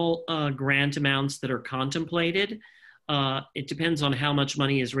small grant amounts that are contemplated. It depends on how much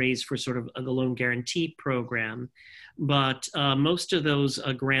money is raised for sort of the loan guarantee program. But most of those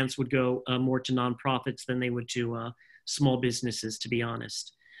grants would go more to nonprofits than they would to small businesses, to be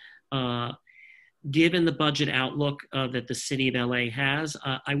honest. Given the budget outlook that the city of LA has,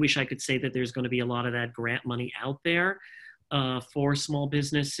 I wish I could say that there's going to be a lot of that grant money out there for small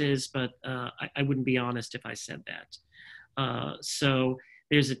businesses, but I wouldn't be honest if I said that. So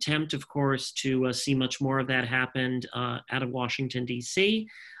there's attempt, of course, to see much more of that happen out of Washington, D.C.,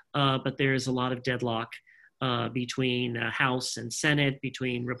 but there's a lot of deadlock between House and Senate,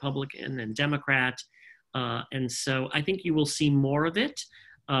 between Republican and Democrat. And so I think you will see more of it,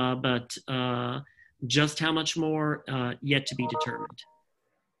 but just how much more, yet to be determined.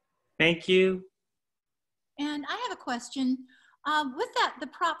 Thank you. And I have a question. With that, the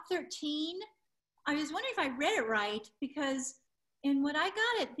Prop 13, I was wondering if I read it right, because in what I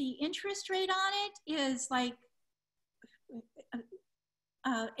got it, the interest rate on it is like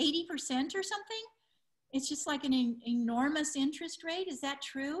 80% or something. It's just like an enormous interest rate. Is that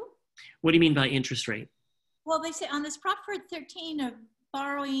true? What do you mean by interest rate? Well, they say on this Prop 13 of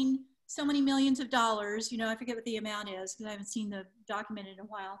borrowing so many millions of dollars, you know, I forget what the amount is because I haven't seen the document in a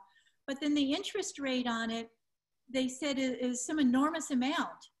while. but then the interest rate on it, they said is some enormous amount.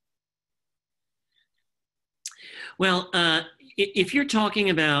 Well, if you're talking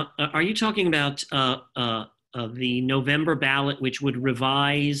about, are you talking about the November ballot, which would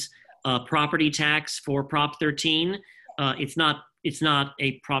revise property tax for Prop 13? It's not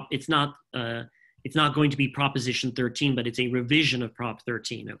going to be Proposition 13, but it's a revision of Prop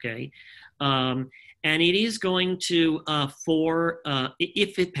 13. Okay, and it is going to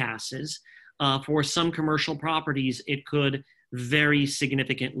if it passes, for some commercial properties, it could very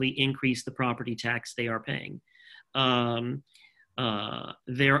significantly increase the property tax they are paying. There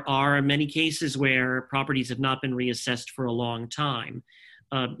are many cases where properties have not been reassessed for a long time.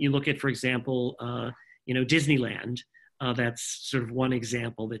 You look at, for example, Disneyland. That's sort of one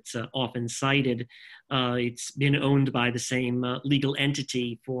example that's often cited. It's been owned by the same legal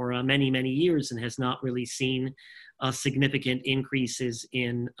entity for many, many years and has not really seen significant increases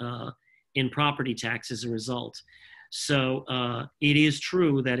in property tax as a result. So it is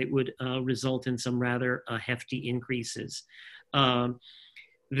true that it would result in some rather hefty increases.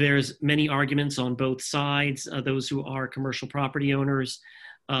 There's many arguments on both sides. Those who are commercial property owners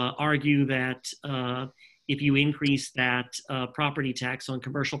argue that if you increase that property tax on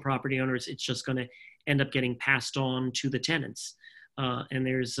commercial property owners, it's just going to end up getting passed on to the tenants. And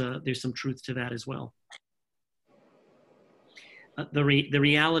there's some truth to that as well. The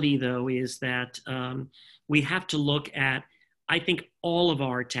reality, though, is that we have to look at, I think, all of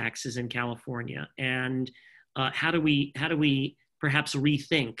our taxes in California, and how do we perhaps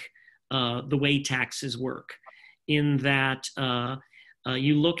rethink the way taxes work, in that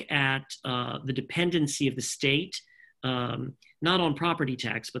you look at the dependency of the state, not on property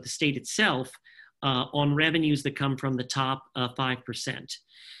tax, but the state itself, on revenues that come from the top 5%.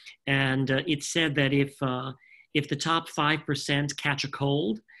 And it's said that if the top 5% catch a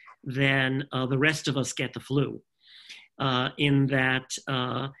cold, then the rest of us get the flu. In that,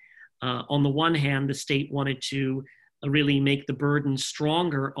 on the one hand, the state wanted to really make the burden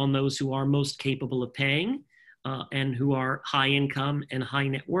stronger on those who are most capable of paying and who are high income and high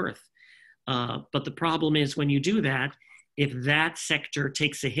net worth. But the problem is, when you do that, if that sector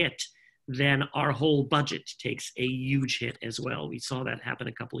takes a hit, then our whole budget takes a huge hit as well. We saw that happen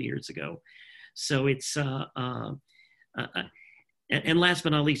a couple of years ago. So it's, and last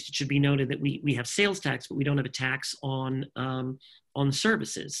but not least, it should be noted that we have sales tax, but we don't have a tax on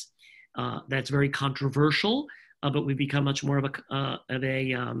services. That's very controversial, but we've become much more of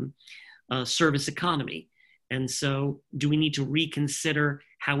a service economy. And so do we need to reconsider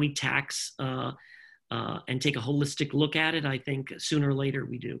how we tax and take a holistic look at it? I think sooner or later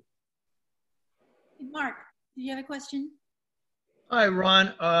we do. Mark, do you have a question? Hi,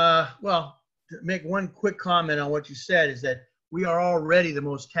 Ron. Well, to make one quick comment on what you said is that we are already the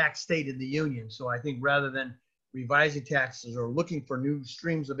most taxed state in the union. So I think rather than revising taxes or looking for new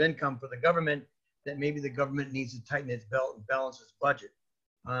streams of income for the government, that maybe the government needs to tighten its belt and balance its budget.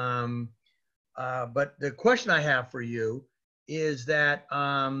 But the question I have for you is that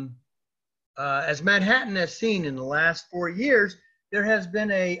as Manhattan has seen in the last 4 years, there has been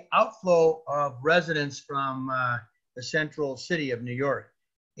a outflow of residents from the central city of New York.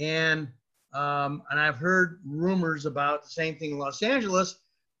 And I've heard rumors about the same thing in Los Angeles,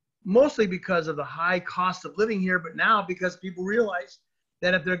 mostly because of the high cost of living here, but now because people realize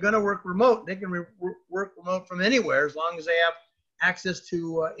that if they're going to work remote, they can work remote from anywhere as long as they have access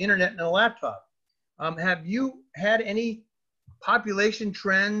to internet and a laptop. Have you had any population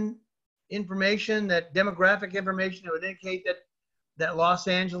trend information, that demographic information that would indicate that Los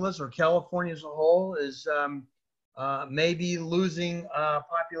Angeles or California as a whole is maybe losing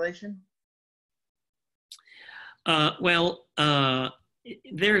population?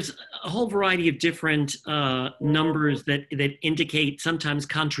 There's a whole variety of different numbers that indicate sometimes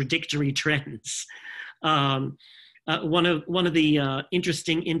contradictory trends. One of the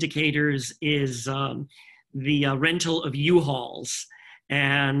interesting indicators is the rental of U-Hauls,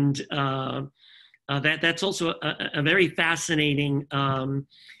 and that's also a very fascinating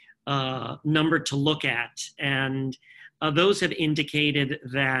number to look at. And those have indicated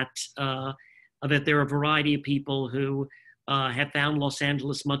that that there are a variety of people who have found Los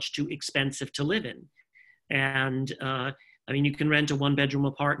Angeles much too expensive to live in. And I mean, you can rent a one-bedroom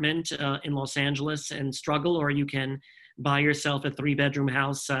apartment in Los Angeles and struggle, or you can buy yourself a 3-bedroom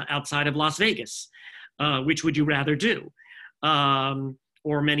house outside of Las Vegas. Which would you rather do?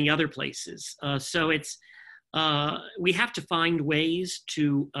 Or many other places. So it's, we have to find ways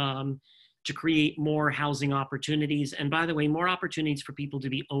to create more housing opportunities. And by the way, more opportunities for people to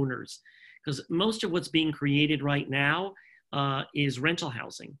be owners. Because most of what's being created right now is rental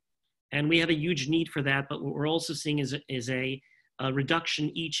housing. And we have a huge need for that, but what we're also seeing is a reduction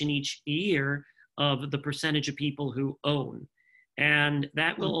each year of the percentage of people who own. And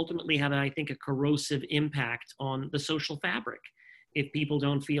that will ultimately have, I think, a corrosive impact on the social fabric if people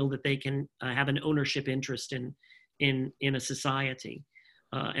don't feel that they can have an ownership interest in a society.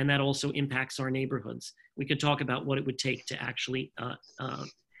 And that also impacts our neighborhoods. We could talk about what it would take to actually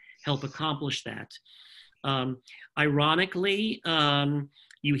help accomplish that. Ironically,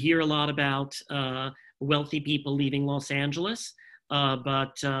 you hear a lot about wealthy people leaving Los Angeles,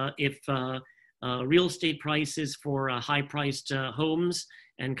 but if real estate prices for high-priced homes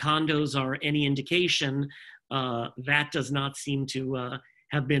and condos are any indication, that does not seem to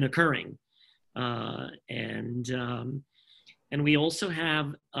have been occurring. And we also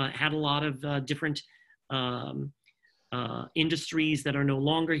have had a lot of different industries that are no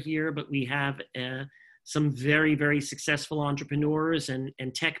longer here, but we have some very, very successful entrepreneurs and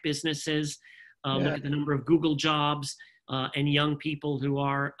tech businesses. Look at the number of Google jobs and young people who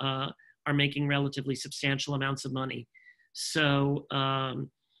are making relatively substantial amounts of money. So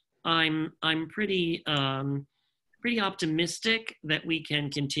I'm pretty optimistic that we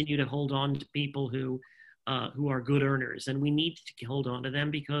can continue to hold on to people who are good earners, and we need to hold on to them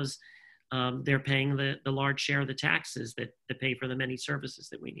because they're paying the large share of the taxes that pay for the many services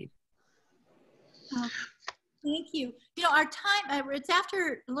that we need. Thank you. You know, our time, it's a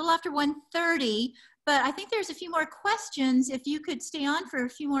little after 1:30, but I think there's a few more questions. If you could stay on for a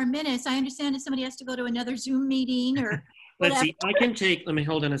few more minutes. I understand if somebody has to go to another Zoom meeting or Let's see, I can take, let me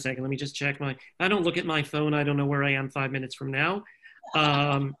hold on a second. Let me just check I don't look at my phone. I don't know where I am 5 minutes from now.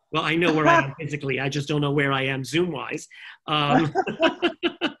 Well, I know where I am physically. I just don't know where I am Zoom-wise. Hold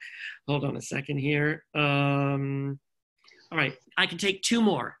on a second here. All right, I can take 2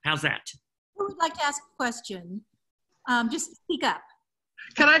 more. How's that? Who would like to ask a question? Just speak up.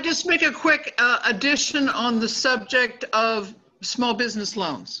 Can I just make a quick addition on the subject of small business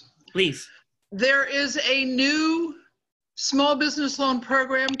loans? Please. There is a new small business loan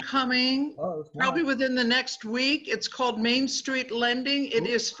program coming probably within the next week. It's called Main Street Lending. It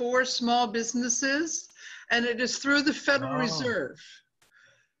is for small businesses, and it is through the Federal Reserve.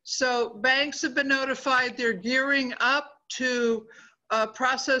 So banks have been notified. They're gearing up to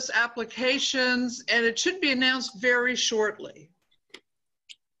process applications, and it should be announced very shortly.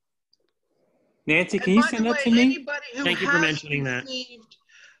 Nancy, can you send that to me? Anybody who Thank you for mentioning that. Received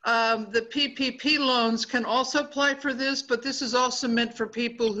the PPP loans can also apply for this, but this is also meant for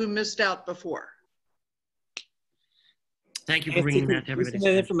people who missed out before. Thank you for bringing that to everybody. Can you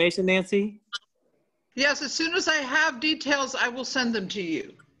send that information, Nancy? Yes, as soon as I have details, I will send them to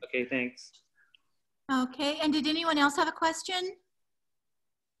you. Okay, thanks. Okay, and did anyone else have a question?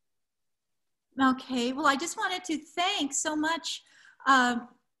 Okay, well, I just wanted to thank so much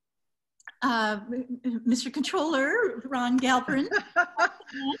Mr. Controller, Ron Galperin,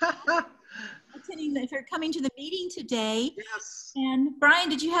 for coming to the meeting today. Yes. And Brian,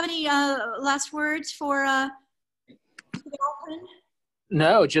 did you have any last words for Galperin?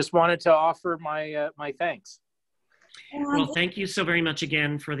 No, just wanted to offer my my thanks. Well, thank you so very much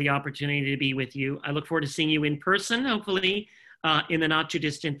again for the opportunity to be with you. I look forward to seeing you in person, hopefully, in the not too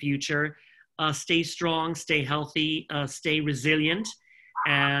distant future. Stay strong, stay healthy, stay resilient,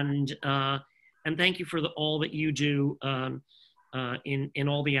 and thank you for all that you do in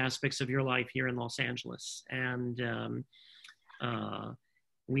all the aspects of your life here in Los Angeles. And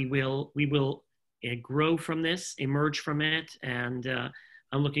we will grow from this, emerge from it, and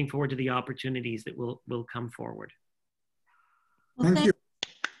I'm looking forward to the opportunities that will come forward. Well, Thank you.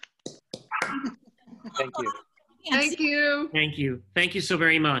 Thank you. Thank you. Thank you. Thank you so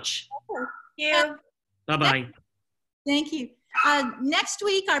very much. Thank you. Bye-bye. Thank you. Next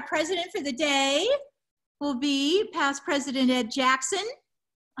week, our president for the day will be past President Ed Jackson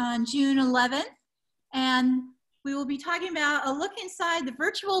on June 11th. And we will be talking about a look inside the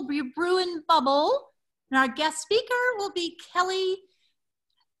virtual Bruin bubble. And our guest speaker will be Kelly,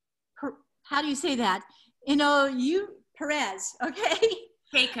 how do you say that? Perez, okay?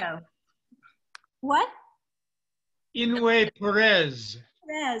 Keiko. What? Inouye Perez.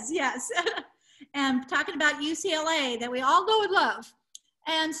 Perez, yes. And talking about UCLA that we all know and love.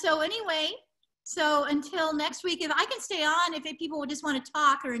 And so anyway, so until next week, if I can stay on, if people would just want to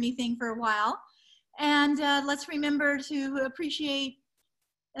talk or anything for a while. And let's remember to appreciate,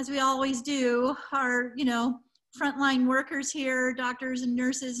 as we always do, our, frontline workers here, doctors and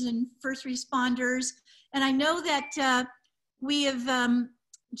nurses and first responders. And I know that we have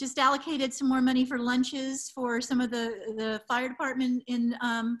just allocated some more money for lunches for some of the fire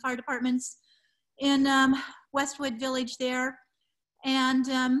departments in Westwood Village there. And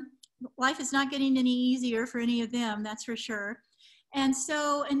life is not getting any easier for any of them, that's for sure. And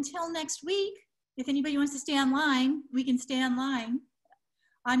so until next week, if anybody wants to stay online, we can stay online.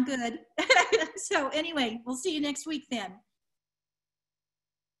 I'm good. So anyway, we'll see you next week then.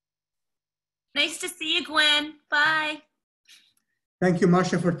 Nice to see you, Gwen. Bye. Thank you,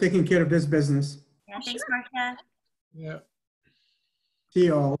 Marcia, for taking care of this business. Yeah, thanks, Marcia. Yeah. See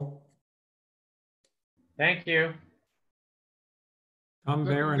you all. Thank you. Tom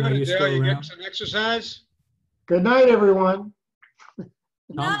Barron, Good, are you Adele, still you around? get some exercise? Good night, everyone.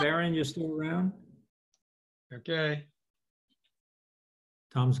 Tom Barron, you still around? Okay.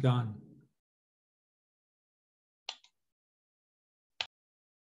 Tom's gone.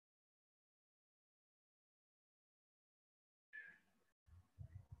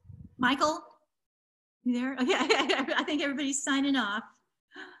 Michael, you there? Okay, I think everybody's signing off.